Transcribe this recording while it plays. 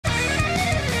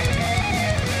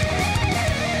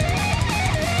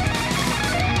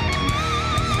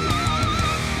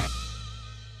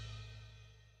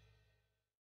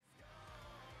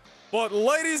But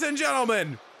ladies and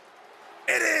gentlemen,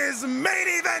 it is main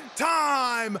event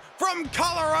time from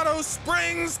Colorado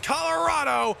Springs,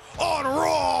 Colorado on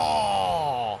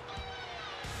Raw.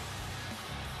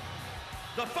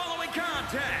 The following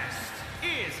contest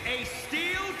is a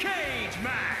steel cage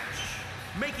match.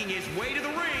 Making his way to the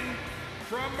ring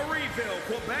from Marieville,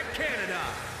 Quebec, Canada.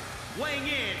 Weighing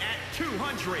in at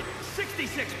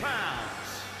 266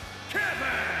 pounds, Kevin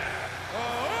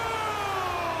Owens!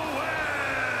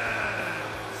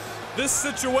 This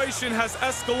situation has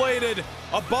escalated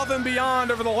above and beyond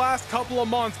over the last couple of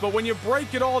months, but when you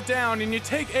break it all down and you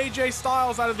take AJ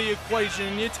Styles out of the equation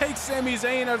and you take Sami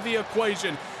Zayn out of the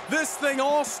equation, this thing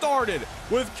all started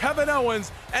with Kevin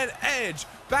Owens and Edge.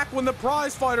 Back when the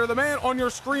prize fighter, the man on your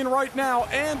screen right now,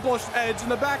 ambushed Edge in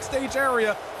the backstage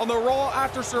area on the Raw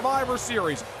After Survivor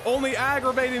Series, only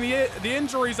aggravating the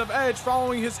injuries of Edge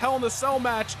following his Hell in a Cell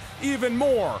match even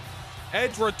more.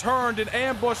 Edge returned and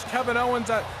ambushed Kevin Owens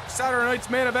at Saturday night's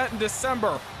main event in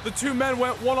December. The two men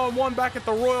went one-on-one back at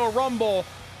the Royal Rumble,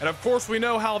 and of course we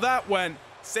know how that went.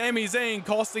 Sami Zayn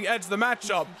costing Edge the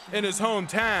matchup in his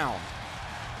hometown.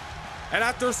 And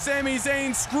after Sami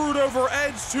Zayn screwed over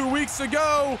Edge 2 weeks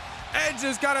ago, Edge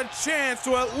has got a chance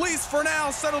to at least for now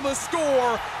settle the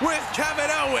score with Kevin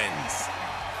Owens.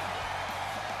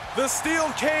 The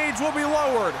steel cage will be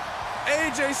lowered.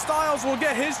 AJ Styles will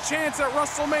get his chance at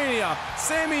WrestleMania.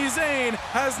 Sami Zayn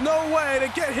has no way to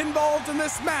get involved in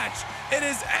this match. It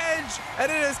is Edge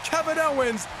and it is Kevin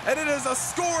Owens, and it is a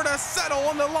score to settle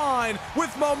on the line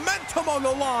with momentum on the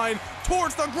line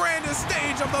towards the grandest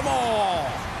stage of them all.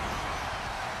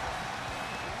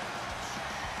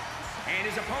 And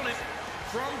his opponent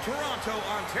from Toronto,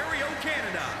 Ontario,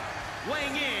 Canada,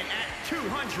 weighing in at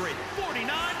 249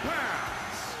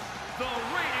 pounds, the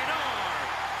Rated R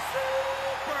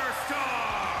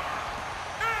Superstar,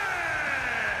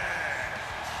 Edge!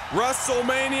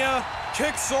 WrestleMania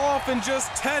kicks off in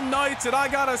just 10 nights, and I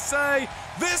gotta say,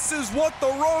 this is what the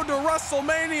road to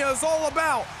WrestleMania is all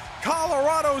about.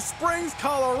 Colorado Springs,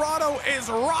 Colorado is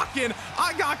rocking.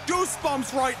 I got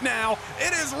goosebumps right now.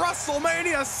 It is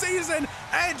WrestleMania season.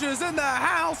 Edge is in the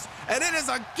house, and it is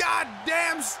a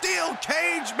goddamn steel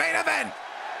cage main event.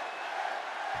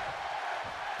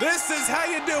 This is how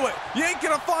you do it. You ain't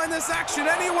gonna find this action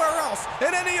anywhere else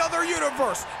in any other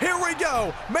universe. Here we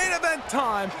go. Main event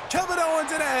time. Kevin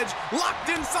Owens and Edge locked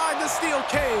inside the steel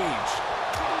cage.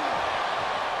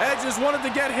 Edge has wanted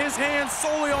to get his hands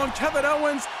solely on Kevin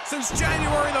Owens since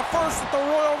January the 1st at the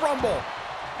Royal Rumble.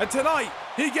 And tonight,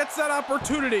 he gets that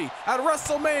opportunity at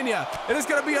WrestleMania. It is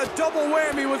going to be a double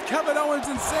whammy with Kevin Owens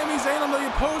and Sami Zayn on the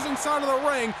opposing side of the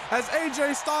ring as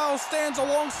AJ Styles stands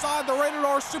alongside the Rated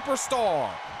R Superstar.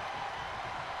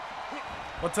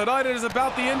 But tonight it is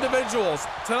about the individuals.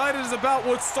 Tonight it is about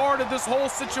what started this whole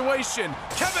situation.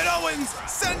 Kevin Owens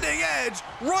sending Edge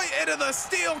right into the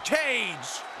steel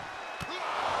cage.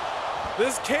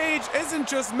 This cage isn't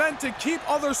just meant to keep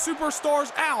other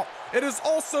superstars out. It is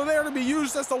also there to be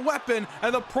used as a weapon,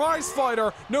 and the prize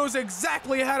fighter knows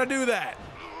exactly how to do that.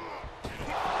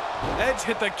 Edge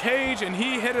hit the cage, and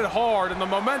he hit it hard, and the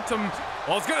momentum,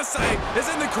 well, I was gonna say, is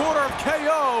in the corner of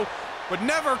KO, but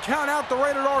never count out the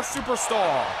Rated R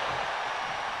Superstar.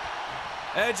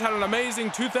 Edge had an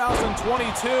amazing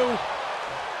 2022.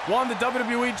 Won the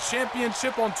WWE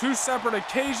Championship on 2 separate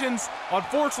occasions.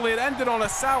 Unfortunately, it ended on a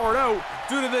sour note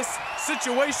due to this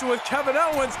situation with Kevin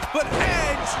Owens, but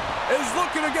Edge is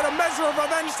looking to get a measure of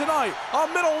revenge tonight. A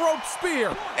middle rope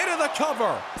spear into the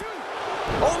cover.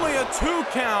 Only a 2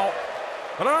 count,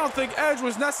 but I don't think Edge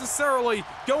was necessarily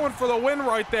going for the win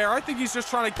right there. I think he's just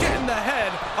trying to get in the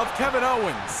head of Kevin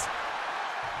Owens.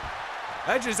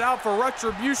 Edge is out for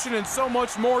retribution and so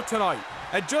much more tonight.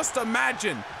 And just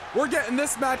imagine, we're getting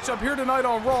this matchup here tonight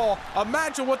on Raw.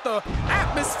 Imagine what the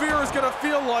atmosphere is going to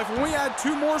feel like when we add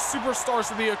 2 more superstars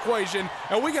to the equation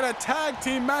and we get a tag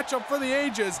team matchup for the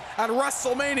ages at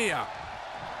WrestleMania.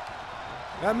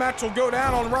 That match will go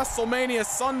down on WrestleMania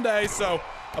Sunday, so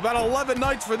about 11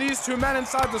 nights for these 2 men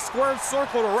inside the squared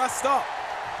circle to rest up.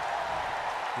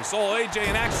 We saw AJ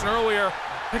in action earlier,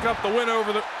 picking up the win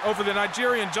over the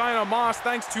Nigerian Giant Amos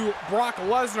thanks to Brock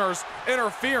Lesnar's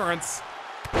interference.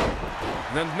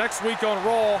 And then next week on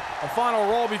Raw, a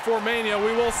final Raw before Mania,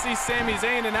 we will see Sami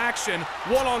Zayn in action,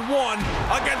 one-on-one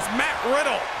against Matt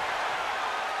Riddle.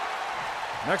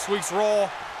 Next week's Raw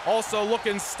also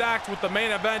looking stacked with the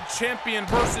main event, champion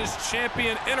versus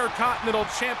champion. Intercontinental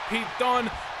champ Pete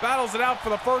Dunne battles it out for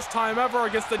the first time ever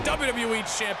against the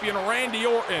WWE champion Randy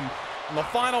Orton on the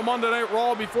final Monday Night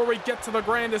Raw before we get to the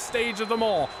grandest stage of them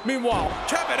all. Meanwhile,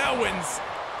 Kevin Owens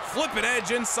flipping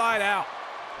Edge inside out.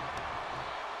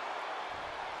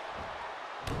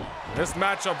 This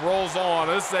matchup rolls on.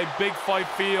 This is a big fight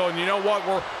feel, and you know what?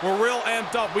 We're real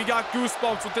amped up. We got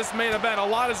goosebumps with this main event. A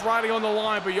lot is riding on the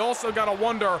line, but you also got to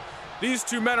wonder, these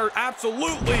two men are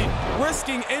absolutely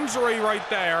risking injury right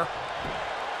there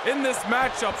in this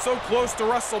matchup so close to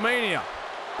WrestleMania.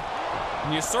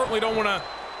 And you certainly don't want to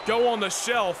go on the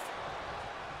shelf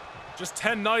just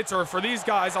 10 nights, or for these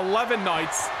guys, 11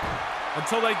 nights,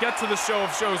 until they get to the show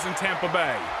of shows in Tampa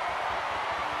Bay.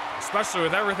 Especially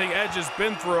with everything Edge has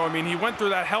been through. I mean, he went through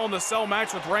that Hell in a Cell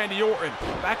match with Randy Orton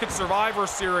back at Survivor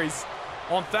Series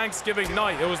on Thanksgiving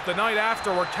night. It was the night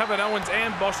after where Kevin Owens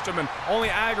ambushed him and only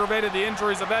aggravated the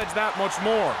injuries of Edge that much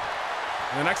more.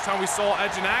 And the next time we saw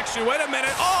Edge in action, wait a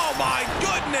minute, oh my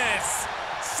goodness!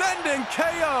 Sending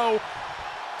KO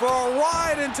for a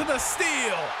ride into the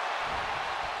steel.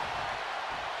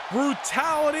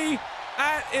 Brutality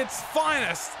at its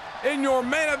finest in your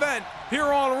main event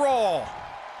here on Raw.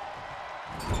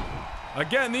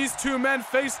 Again, these two men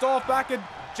faced off back in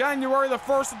January the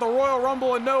 1st at the Royal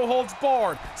Rumble and no holds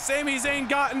barred. Sami Zayn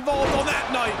got involved on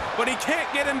that night, but he can't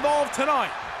get involved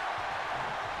tonight.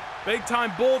 Big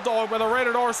time bulldog by the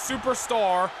Rated R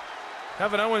superstar.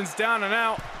 Kevin Owens down and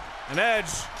out. And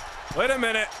Edge, wait a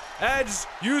minute. Edge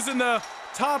using the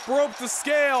top rope to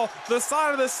scale the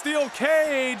side of the steel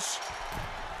cage.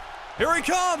 Here he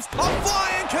comes, a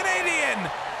flying Canadian.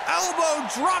 Elbow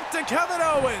drop to Kevin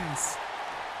Owens.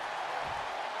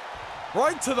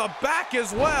 Right to the back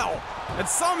as well. And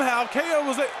somehow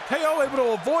KO able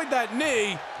to avoid that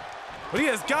knee. But he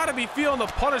has got to be feeling the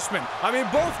punishment. I mean,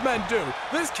 both men do.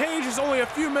 This cage is only a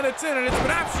few minutes in, and it's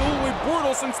been absolutely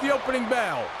brutal since the opening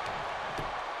bell.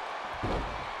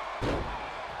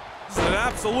 This is an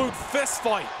absolute fist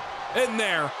fight in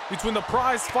there between the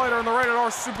prize fighter and the Rated R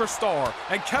superstar.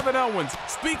 And Kevin Owens,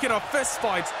 speaking of fist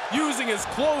fights, using his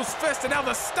closed fist, and now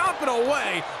the stomping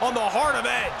away on the heart of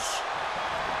Edge.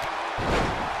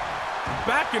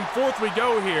 Back and forth we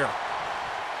go here.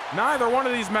 Neither one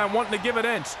of these men wanting to give an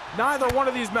inch. Neither one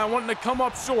of these men wanting to come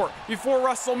up short before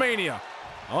WrestleMania.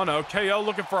 Oh no, KO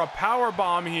looking for a power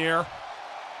bomb here.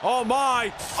 Oh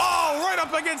my, oh, right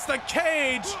up against the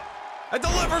cage. And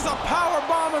delivers a power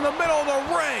bomb in the middle of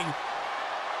the ring.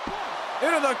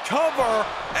 Into the cover.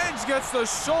 Edge gets the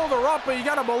shoulder up, but you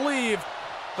gotta believe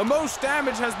the most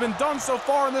damage has been done so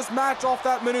far in this match off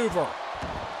that maneuver.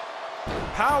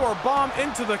 Power bomb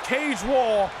into the cage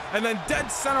wall, and then dead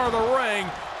center of the ring.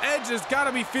 Edge has got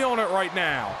to be feeling it right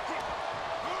now.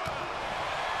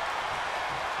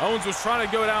 Owens was trying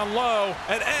to go down low,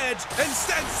 and Edge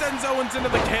instead sends Owens into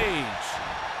the cage.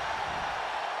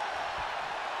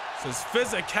 This is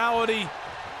physicality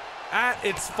at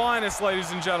its finest,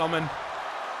 ladies and gentlemen.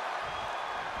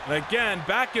 And again,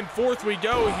 back and forth we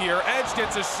go here. Edge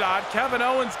gets a shot. Kevin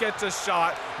Owens gets a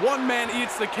shot. One man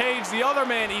eats the cage. The other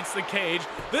man eats the cage.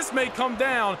 This may come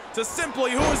down to simply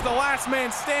who is the last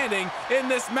man standing in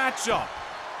this matchup.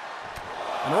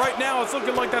 And right now, it's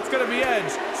looking like that's going to be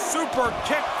Edge. Super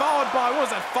kick followed by, what was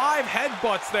that, 5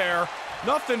 headbutts there.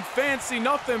 Nothing fancy,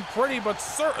 nothing pretty, but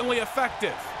certainly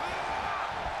effective.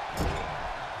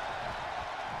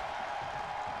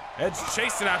 Edge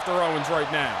chasing after Owens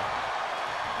right now.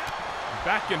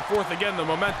 Back and forth again, the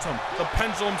momentum. The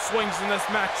pendulum swings in this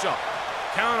matchup.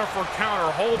 Counter for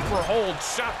counter, hold for hold,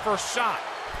 shot for shot.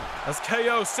 As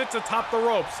KO sits atop the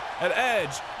ropes, and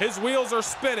Edge, his wheels are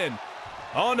spinning.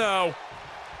 Oh no.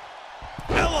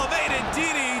 Elevated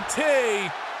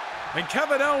DDT. And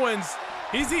Kevin Owens,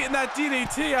 he's eating that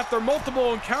DDT after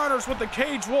multiple encounters with the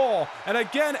cage wall. And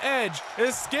again, Edge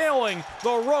is scaling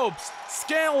the ropes,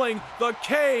 scaling the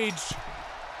cage.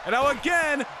 And now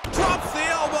again, drops the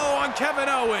elbow on Kevin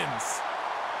Owens.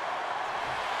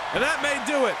 And that may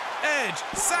do it. Edge,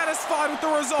 satisfied with the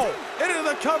result. Into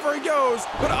the cover he goes,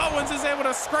 but Owens is able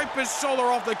to scrape his shoulder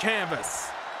off the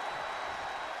canvas.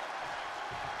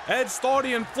 Edge thought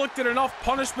he inflicted enough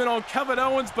punishment on Kevin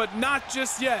Owens, but not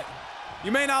just yet.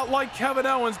 You may not like Kevin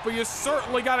Owens, but you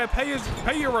certainly got to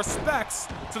pay your respects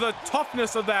to the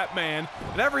toughness of that man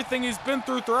and everything he's been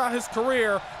through throughout his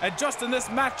career, and just in this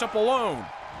matchup alone.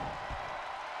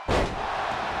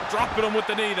 Dropping him with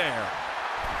the knee there.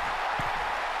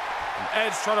 And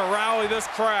Edge trying to rally this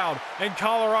crowd in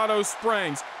Colorado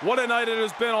Springs. What a night it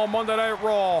has been on Monday Night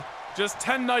Raw. Just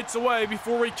 10 nights away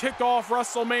before we kick off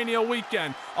WrestleMania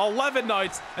weekend. 11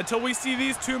 nights until we see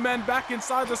these two men back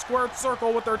inside the squared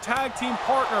circle with their tag team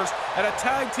partners at a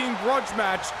tag team grudge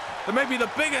match that may be the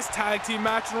biggest tag team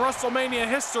match in WrestleMania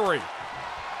history.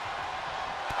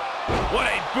 What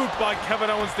a boot by Kevin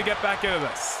Owens to get back into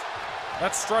this.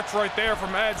 That stretch right there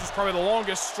from Edge is probably the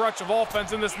longest stretch of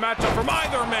offense in this matchup from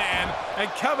either man. And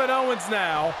Kevin Owens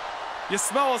now, you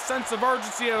smell a sense of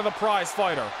urgency out of the prize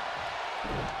fighter.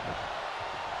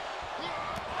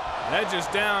 Edge is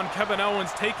down. Kevin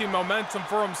Owens taking momentum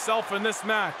for himself in this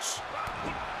match.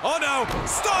 Oh no,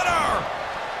 stunner!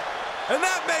 And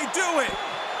that may do it.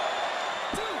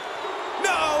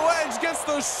 No, Edge gets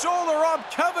the shoulder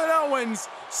up. Kevin Owens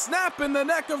snapping the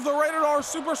neck of the Rated R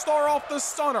Superstar off the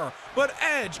stunner. But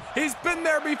Edge, he's been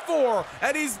there before,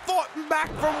 and he's fought back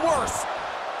from worse.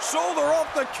 Shoulder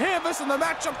off the canvas, and the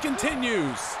matchup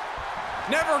continues.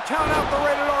 Never count out the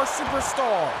Rated R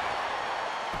Superstar.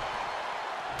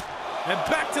 And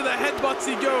back to the headbutts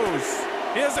he goes.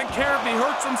 He doesn't care if he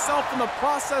hurts himself in the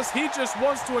process. He just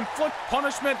wants to inflict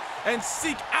punishment and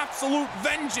seek absolute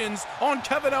vengeance on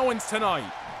Kevin Owens tonight.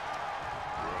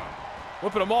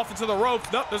 Whipping him off into the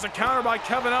ropes. Nope, there's a counter by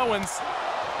Kevin Owens.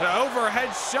 And an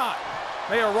overhead shot.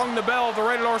 May have rung the bell of the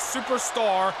Rated R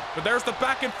Superstar. But there's the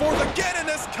back and forth again in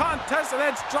this contest. And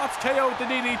Edge drops KO with the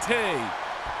DDT.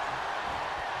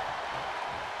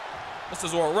 This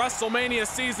is what WrestleMania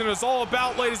season is all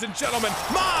about, ladies and gentlemen.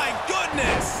 My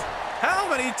goodness! How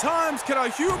many times can a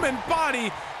human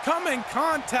body come in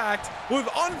contact with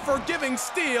unforgiving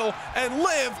steel and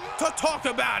live to talk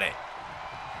about it?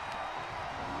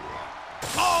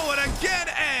 Oh, and again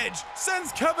Edge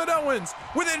sends Kevin Owens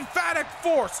with emphatic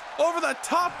force over the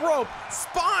top rope,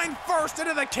 spine first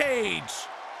into the cage.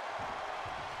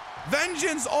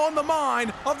 Vengeance on the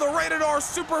mind of the Rated R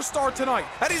Superstar tonight,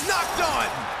 and he's not done.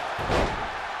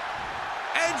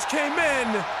 Edge came in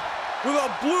with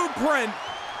a blueprint,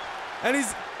 and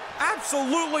he's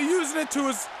absolutely using it to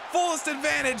his fullest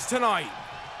advantage tonight.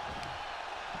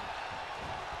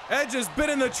 Edge has been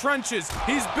in the trenches.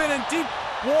 He's been in deep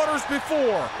waters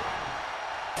before.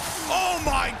 Oh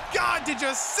my God, did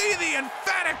you see the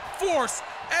emphatic force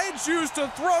Edge used to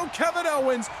throw Kevin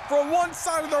Owens from one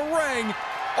side of the ring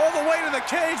all the way to the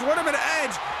cage? Wait a minute,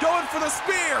 Edge going for the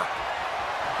spear.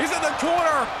 He's in the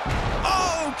corner.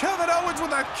 Oh, Kevin Owens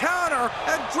with a counter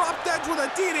and dropped Edge with a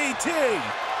DDT.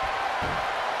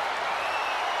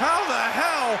 How the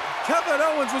hell Kevin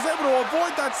Owens was able to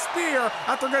avoid that spear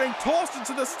after getting tossed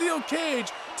into the steel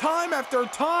cage time after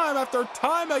time after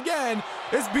time again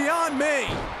is beyond me.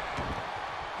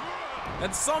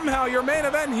 And somehow your main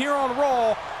event here on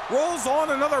Raw rolls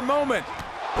on another moment.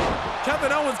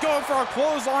 Kevin Owens going for a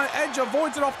clothesline. Edge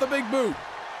avoids it off the big boot.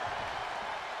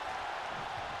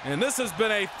 And this has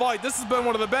been a fight. This has been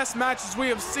one of the best matches we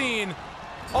have seen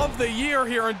of the year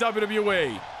here in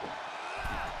WWE.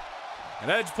 And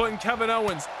Edge putting Kevin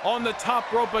Owens on the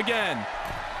top rope again.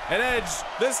 And Edge,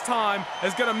 this time,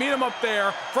 is going to meet him up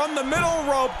there from the middle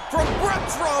rope, from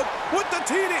Brett's rope, with the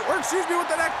with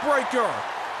the neck breaker.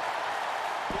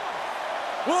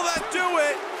 Will that do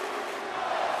it?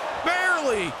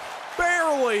 Barely,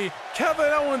 barely,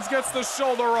 Kevin Owens gets the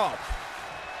shoulder up.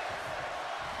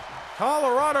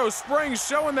 Colorado Springs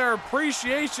showing their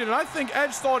appreciation, and I think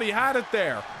Edge thought he had it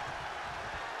there.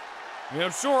 I mean,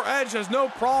 I'm sure Edge has no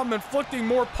problem inflicting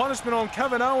more punishment on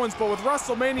Kevin Owens, but with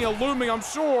WrestleMania looming, I'm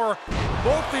sure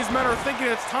both these men are thinking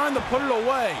it's time to put it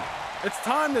away. It's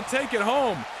time to take it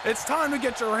home. It's time to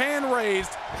get your hand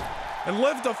raised and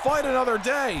live to fight another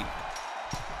day.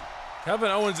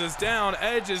 Kevin Owens is down.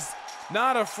 Edge is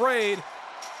not afraid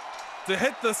to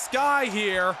hit the sky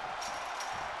here.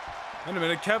 Wait a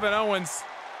minute, Kevin Owens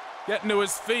getting to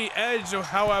his feet. Edge,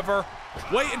 however,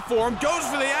 waiting for him, goes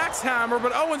for the axe hammer,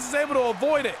 but Owens is able to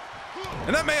avoid it.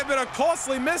 And that may have been a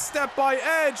costly misstep by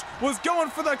Edge, was going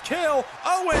for the kill.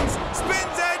 Owens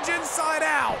spins Edge inside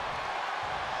out.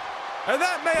 And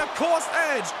that may have cost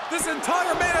Edge this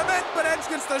entire main event, but Edge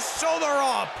gets the shoulder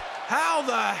up. How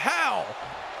the hell?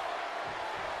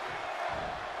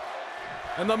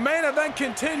 And the main event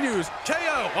continues. KO.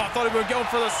 Oh, I thought he was going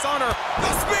for the stunner.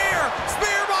 The spear!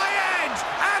 Spear by Edge!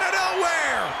 Out of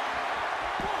nowhere!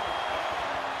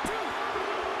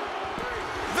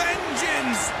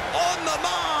 Vengeance on the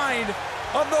mind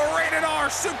of the Rated R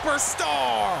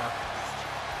Superstar.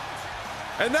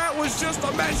 And that was just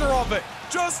a measure of it.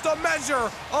 Just a measure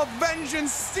of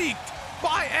vengeance seeked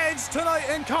by Edge tonight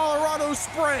in Colorado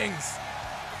Springs.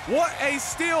 What a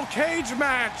steel cage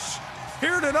match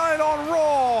here tonight on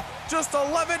Raw, just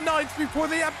 11 nights before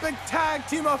the epic tag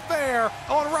team affair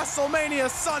on WrestleMania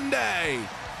Sunday.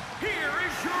 Here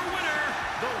is your winner,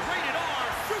 the Rated R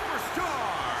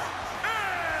Superstar,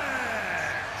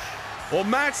 Edge! Well,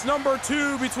 match number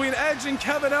 2 between Edge and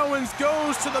Kevin Owens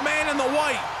goes to the man in the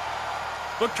white.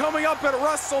 But coming up at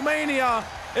WrestleMania,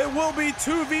 it will be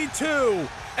 2v2.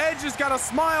 Edge has got a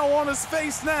smile on his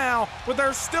face now, but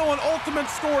there's still an ultimate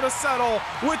score to settle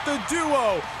with the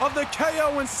duo of the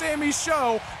KO and Sammy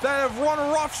Show that have run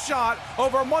roughshod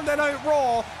over Monday Night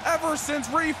Raw ever since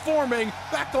reforming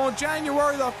back on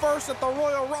January the 1st at the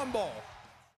Royal Rumble.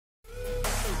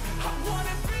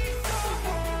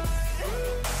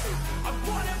 I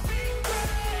wanna be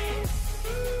great.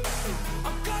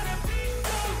 I'm gonna be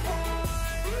someone.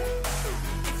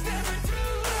 It's never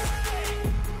too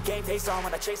late. Game face on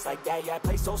when I chase like that. Yeah, I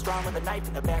play so strong with a knife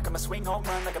in the back. I'ma swing home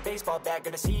run like a baseball bat.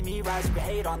 Gonna see me rise, you can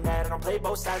hate on that. I don't play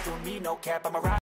both sides, doing me no cap. I'm a